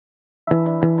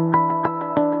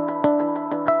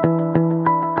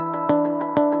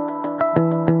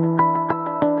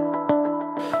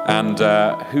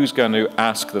who's going to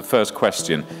ask the first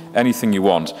question? Anything you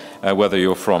want, whether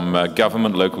you're from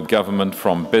government, local government,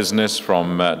 from business,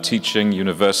 from teaching,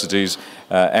 universities,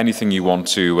 anything you want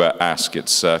to ask.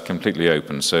 It's completely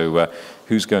open. So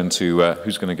who's going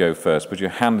to go first? Put your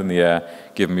hand in the air,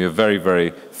 give me a very,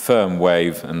 very firm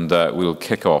wave, and we'll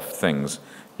kick off things.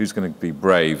 Who's going to be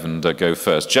brave and go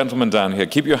first? Gentleman down here,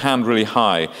 keep your hand really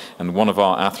high, and one of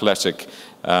our athletic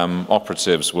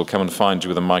operatives will come and find you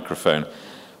with a microphone.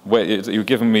 You're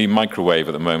giving me microwave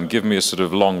at the moment. Give me a sort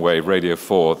of long wave, Radio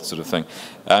 4 sort of thing.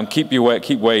 Keep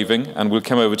waving, and we'll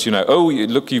come over to you now. Oh,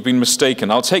 look, you've been mistaken.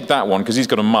 I'll take that one because he's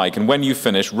got a mic. And when you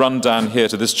finish, run down here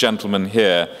to this gentleman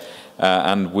here,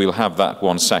 and we'll have that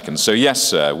 1 second. So yes,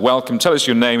 sir. Welcome. Tell us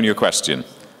your name and your question.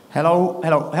 Hello,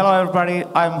 everybody.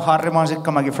 I'm Harri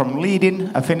Mansikkamäki from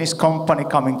Leadin, a Finnish company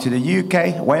coming to the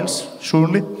UK, Wales,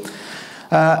 shortly.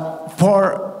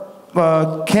 For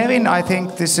Kevin, I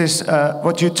think this is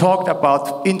what you talked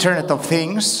about, Internet of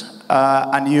Things,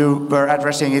 and you were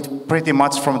addressing it pretty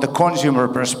much from the consumer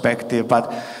perspective, but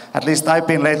at least I've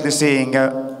been lately seeing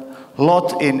a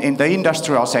lot in the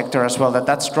industrial sector as well,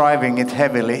 that's driving it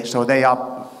heavily, so they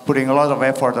are putting a lot of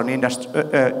effort on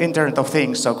Internet of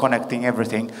Things, so connecting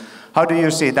everything. How do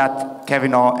you see that,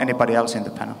 Kevin, or anybody else in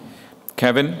the panel?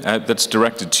 Kevin, that's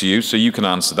directed to you, so you can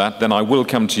answer that. Then I will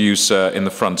come to you, sir, in the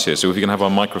front here. So if you can have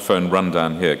our microphone run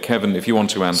down here. Kevin, if you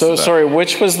want to answer that. So, sorry,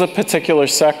 which was the particular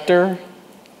sector?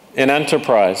 In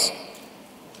enterprise?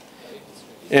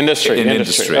 Industry. In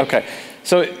industry. Okay.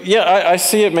 So, yeah, I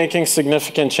see it making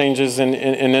significant changes in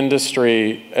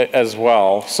industry as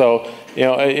well. So, you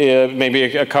know, maybe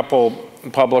a couple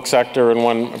public sector and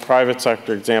one private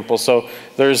sector example. So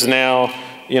there's now,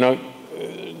 you know,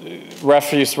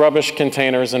 rubbish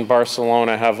containers in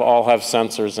Barcelona all have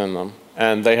sensors in them,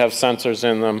 and they have sensors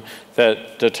in them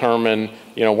that determine,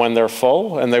 you know, when they're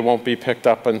full, and they won't be picked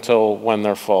up until when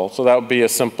they're full. So that would be a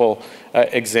simple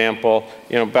example.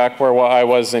 You know, back where I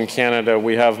was in Canada,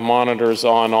 we have monitors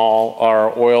on all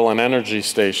our oil and energy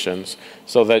stations,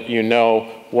 so that you know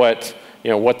what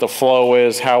the flow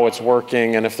is, how it's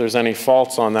working, and if there's any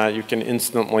faults on that, you can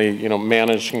instantly, you know,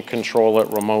 manage and control it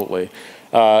remotely.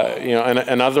 You know, and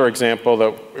another example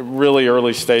that really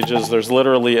early stages, there's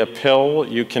literally a pill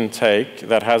you can take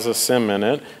that has a SIM in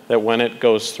it that when it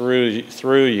goes through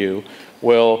you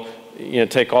will, you know,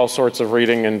 take all sorts of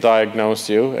reading and diagnose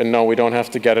you. And no, we don't have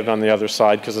to get it on the other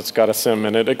side because it's got a SIM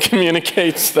in it. It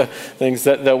communicates the things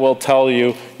that will tell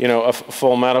you, you know, a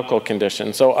full medical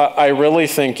condition. So I really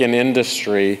think in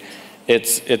industry,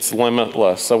 it's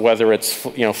limitless. So whether it's,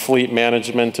 you know, fleet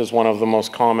management is one of the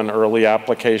most common early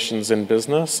applications in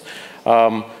business,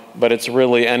 but it's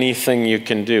really anything you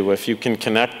can do. If you can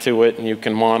connect to it and you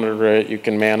can monitor it, you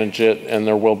can manage it, and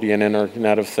there will be an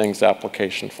Internet of Things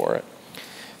application for it.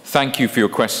 Thank you for your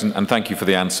question, and thank you for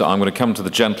the answer. I'm going to come to the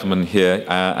gentleman here,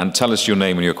 and tell us your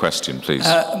name and your question, please.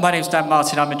 My name's Dan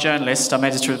Martin. I'm a journalist. I'm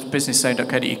editor of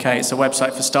businesszone.co.uk. It's a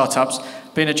website for startups.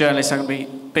 Being a journalist, I'm going to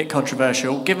be a bit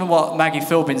controversial. Given what Maggie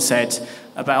Philbin said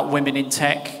about women in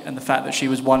tech and the fact that she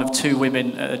was one of 2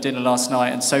 women at a dinner last night,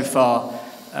 and so far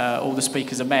all the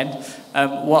speakers are men,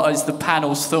 what is the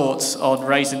panel's thoughts on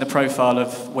raising the profile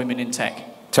of women in tech?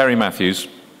 Terry Matthews.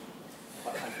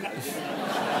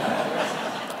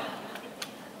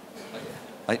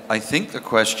 I think the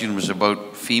question was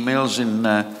about females in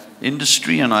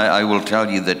industry, and I will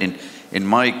tell you that in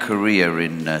my career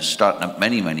in starting up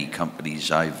many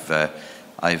companies, I've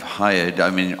hired. I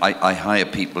mean, I hire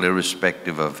people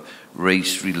irrespective of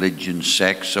race, religion,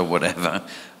 sex, or whatever.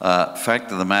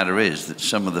 Fact of the matter is that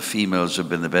some of the females have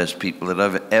been the best people that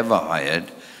I've ever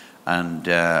hired, and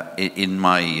in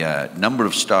my number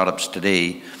of startups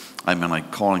today, I mean, I'm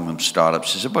calling them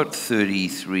startups. There's about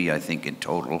 33, I think, in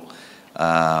total.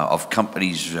 Of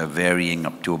companies varying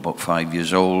up to about 5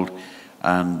 years old,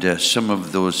 and some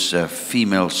of those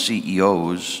female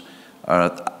CEOs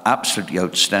are absolutely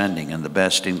outstanding and the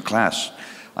best in class.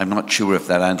 I'm not sure if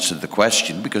that answered the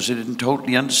question because I didn't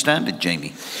totally understand it,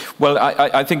 Jamie. Well,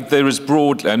 I think there is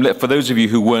broad, for those of you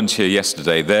who weren't here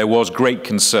yesterday, there was great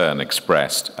concern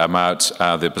expressed about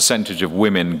the percentage of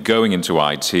women going into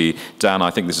IT. Dan, I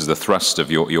think this is the thrust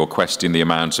of your question, the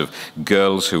amount of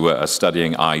girls who are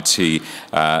studying IT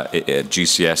at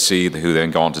GCSE, who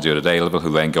then go on to do it at A-level, who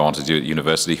then go on to do it at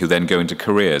university, who then go into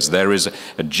careers. There is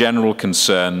a general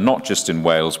concern, not just in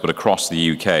Wales, but across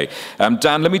the UK.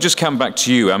 Dan, let me just come back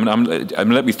to you.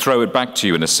 Let me throw it back to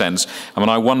you in a sense.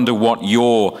 I wonder what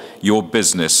your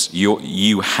business,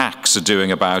 you hacks are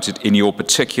doing about it in your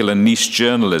particular niche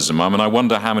journalism. I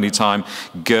wonder how many times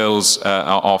girls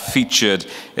are featured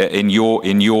in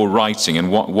your writing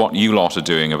and what you lot are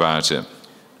doing about it.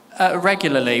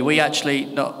 Regularly, we actually,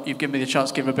 you've given me the chance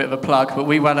to give a bit of a plug, but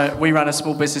we run a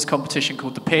small business competition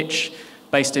called The Pitch,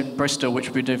 based in Bristol, which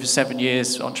we've been doing for 7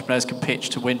 years. Entrepreneurs can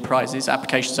pitch to win prizes.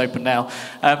 Applications open now.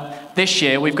 This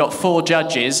year, we've got 4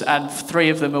 judges, and 3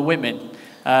 of them are women.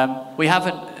 We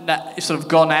haven't sort of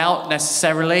gone out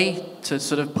necessarily to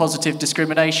sort of positive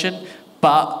discrimination,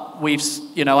 but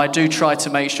I do try to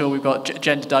make sure we've got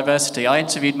gender diversity. I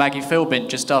interviewed Maggie Philbin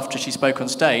just after she spoke on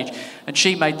stage, and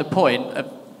she made the point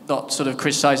of not sort of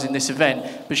criticising this event,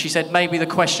 but she said maybe the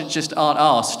questions just aren't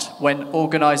asked when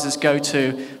organisers go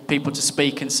to people to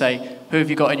speak and say, who have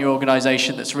you got in your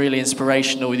organisation that's really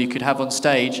inspirational that you could have on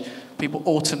stage? People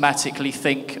automatically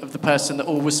think of the person that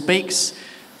always speaks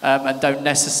and don't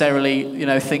necessarily,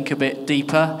 think a bit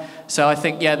deeper. So I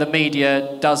think, the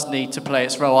media does need to play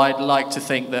its role. I'd like to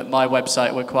think that my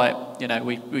website, we're quite,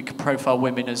 we can profile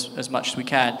women as much as we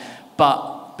can,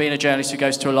 but being a journalist who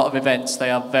goes to a lot of events, they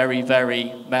are very,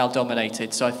 very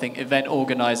male-dominated. So I think event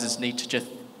organisers need to just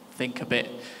think a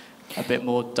bit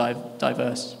more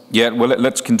diverse. Yeah, well,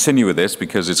 let's continue with this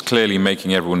because it's clearly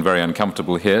making everyone very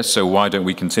uncomfortable here. So why don't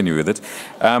we continue with it?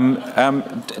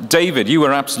 David, you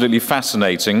were absolutely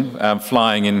fascinating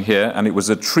flying in here, and it was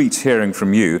a treat hearing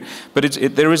from you. But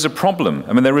there is a problem.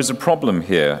 I mean, there is a problem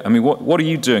here. I mean, what are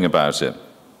you doing about it?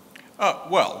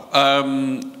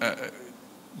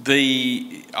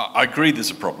 I agree there's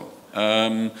a problem.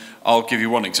 I'll give you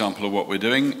one example of what we're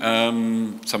doing.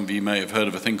 Some of you may have heard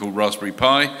of a thing called Raspberry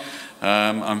Pi.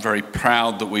 I'm very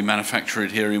proud that we manufacture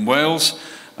it here in Wales.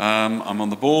 I'm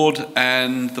on the board,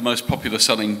 and the most popular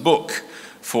selling book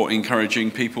for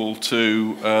encouraging people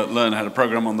to learn how to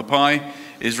program on the Pi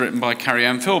is written by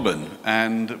Carrie-Anne Philbin,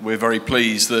 and we're very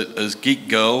pleased that as Geek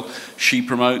Girl, she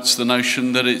promotes the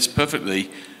notion that it's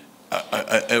perfectly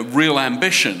a real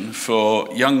ambition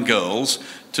for young girls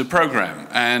to program.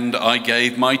 And I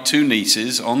gave my 2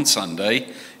 nieces on Sunday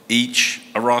each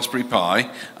a Raspberry Pi,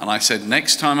 and I said,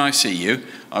 next time I see you,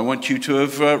 I want you to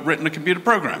have written a computer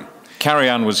program.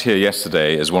 Carrie-Anne was here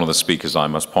yesterday as one of the speakers, I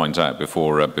must point out,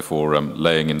 before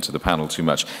laying into the panel too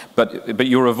much. But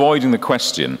you're avoiding the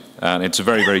question, and it's a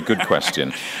very, very good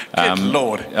question. Good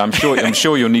Lord. I'm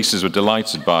sure your nieces were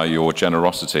delighted by your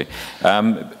generosity.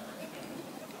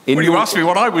 You asked me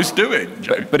what I was doing.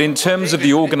 But in terms of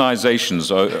the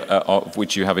organisations of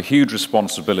which you have a huge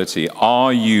responsibility,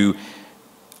 are you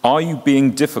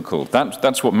being difficult?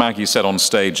 That's what Maggie said on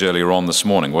stage earlier on this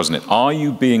morning, wasn't it? Are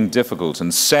you being difficult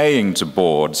and saying to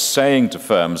boards, saying to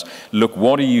firms, look,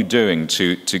 what are you doing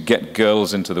to get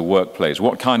girls into the workplace?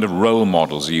 What kind of role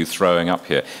models are you throwing up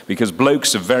here? Because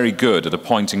blokes are very good at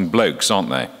appointing blokes,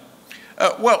 aren't they?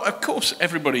 Well, of course,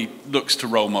 everybody looks to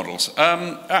role models.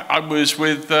 I was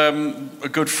with a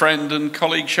good friend and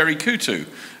colleague, Sherry Kutu,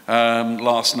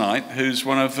 last night, who's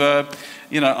one of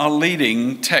our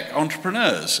leading tech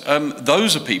entrepreneurs.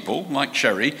 Those are people like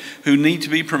Sherry who need to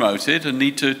be promoted and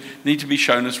need to be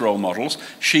shown as role models.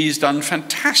 She's done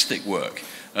fantastic work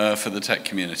for the tech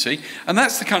community, and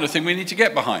that's the kind of thing we need to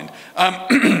get behind.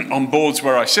 On boards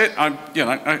where I sit,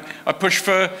 I push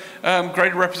for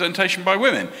greater representation by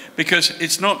women, because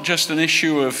it's not just an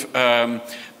issue of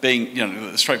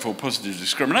being, straightforward positive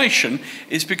discrimination.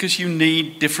 It's because you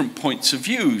need different points of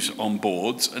views on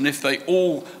boards, and if they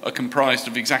all are comprised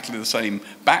of exactly the same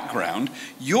background,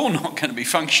 you're not going to be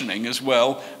functioning as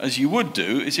well as you would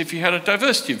do as if you had a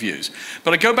diversity of views.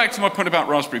 But I go back to my point about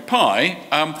Raspberry Pi,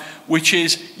 which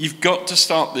is you've got to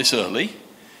start this early.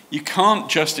 You can't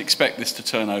just expect this to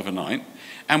turn overnight,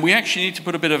 and we actually need to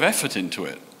put a bit of effort into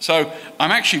it. So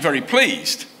I'm actually very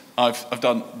pleased. I've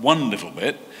done one little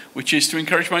bit, which is to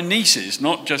encourage my nieces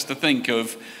not just to think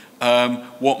of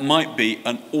what might be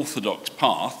an orthodox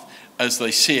path as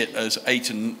they see it as 8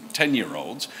 and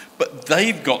 10-year-olds, but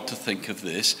they've got to think of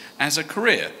this as a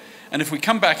career. And if we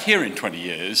come back here in 20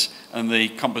 years and the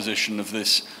composition of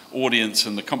this audience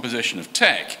and the composition of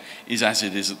tech is as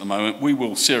it is at the moment, we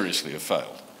will seriously have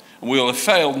failed. And we will have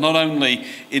failed not only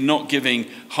in not giving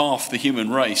half the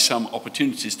human race some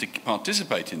opportunities to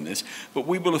participate in this, but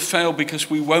we will have failed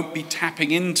because we won't be tapping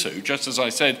into, just as I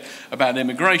said about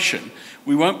immigration,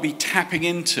 we won't be tapping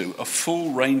into a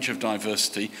full range of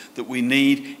diversity that we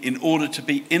need in order to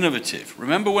be innovative.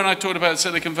 Remember when I talked about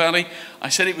Silicon Valley? I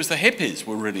said it was the hippies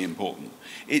were really important.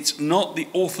 It's not the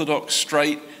orthodox,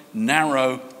 straight,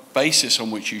 narrow basis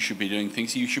on which you should be doing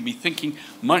things. You should be thinking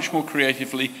much more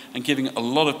creatively and giving a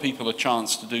lot of people a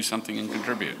chance to do something and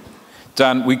contribute.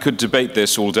 Dan, we could debate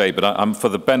this all day, but for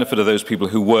the benefit of those people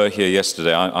who were here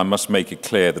yesterday, I must make it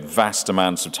clear that vast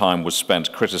amounts of time was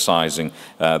spent criticising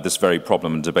this very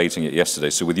problem and debating it yesterday.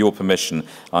 So with your permission,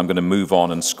 I'm going to move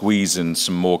on and squeeze in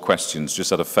some more questions,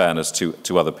 just out of fairness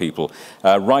to other people.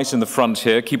 Right in the front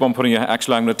here, keep on putting your...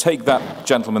 Actually, I'm going to take that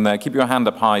gentleman there. Keep your hand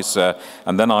up high, sir,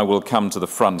 and then I will come to the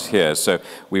front here. So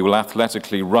we will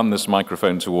athletically run this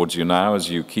microphone towards you now as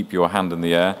you keep your hand in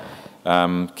the air.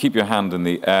 Keep your hand in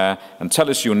the air and tell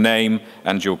us your name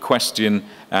and your question.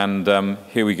 And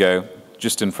here we go,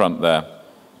 just in front there.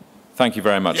 Thank you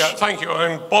very much. Yeah, thank you.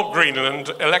 I'm Bob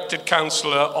Greenland, elected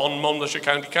councillor on Monmouthshire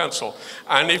County Council.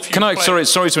 And if you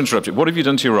sorry to interrupt you. What have you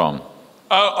done to your arm?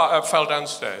 Oh, I fell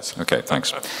downstairs. Okay,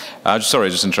 thanks. Sorry,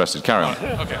 just interested. Carry on.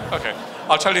 Okay.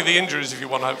 I'll tell you the injuries if you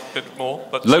want a bit more.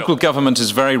 But local government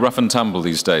is very rough and tumble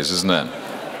these days, isn't it?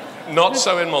 Not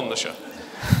so in Monmouthshire.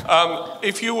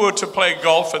 If you were to play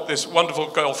golf at this wonderful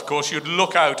golf course, you'd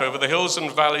look out over the hills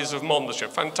and valleys of Monmouthshire.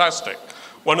 Fantastic.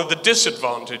 One of the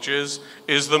disadvantages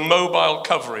is the mobile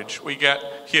coverage we get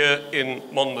here in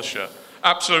Monmouthshire.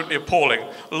 Absolutely appalling.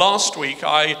 Last week,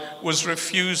 I was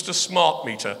refused a smart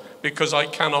meter because I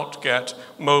cannot get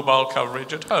mobile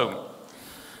coverage at home.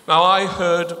 Now, I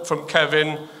heard from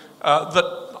Kevin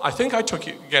that, I think I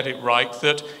get it right,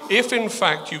 that if in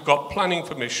fact you got planning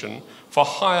permission for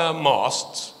higher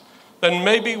masts, then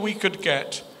maybe we could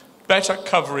get better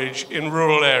coverage in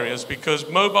rural areas, because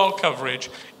mobile coverage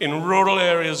in rural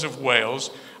areas of Wales,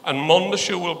 and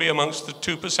Monmouthshire will be amongst the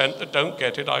 2% that don't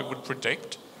get it, I would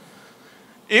predict.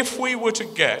 If we were to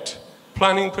get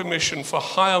planning permission for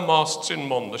higher masts in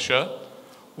Monmouthshire,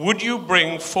 would you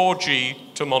bring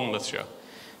 4G to Monmouthshire?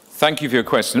 Thank you for your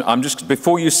question.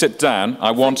 Before you sit down,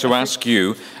 I want to ask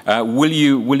you, will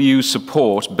you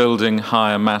support building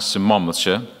higher masts in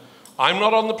Monmouthshire? I'm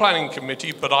not on the planning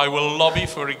committee, but I will lobby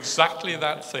for exactly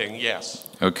that thing, yes.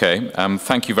 Okay,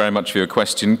 thank you very much for your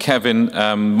question. Kevin,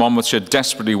 Monmouthshire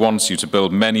desperately wants you to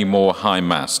build many more high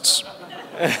masts.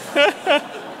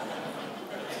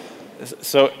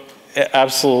 So,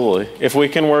 absolutely. If we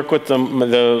can work with the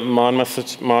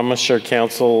Monmouthshire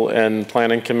Council and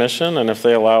Planning Commission, and if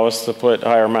they allow us to put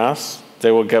higher masts, they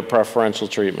will get preferential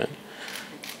treatment.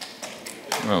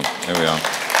 Well, there we are.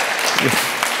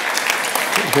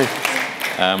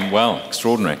 Well,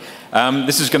 extraordinary.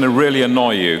 This is going to really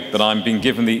annoy you, that I'm being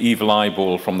given the evil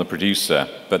eyeball from the producer,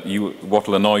 but what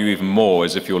will annoy you even more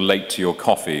is if you're late to your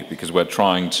coffee, because we're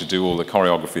trying to do all the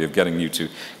choreography of getting you to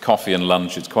coffee and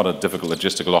lunch. It's quite a difficult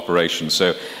logistical operation,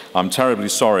 so I'm terribly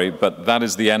sorry, but that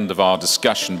is the end of our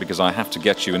discussion, because I have to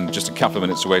get you in just a couple of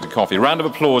minutes away to coffee. A round of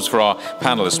applause for our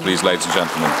panelists, please, ladies and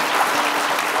gentlemen.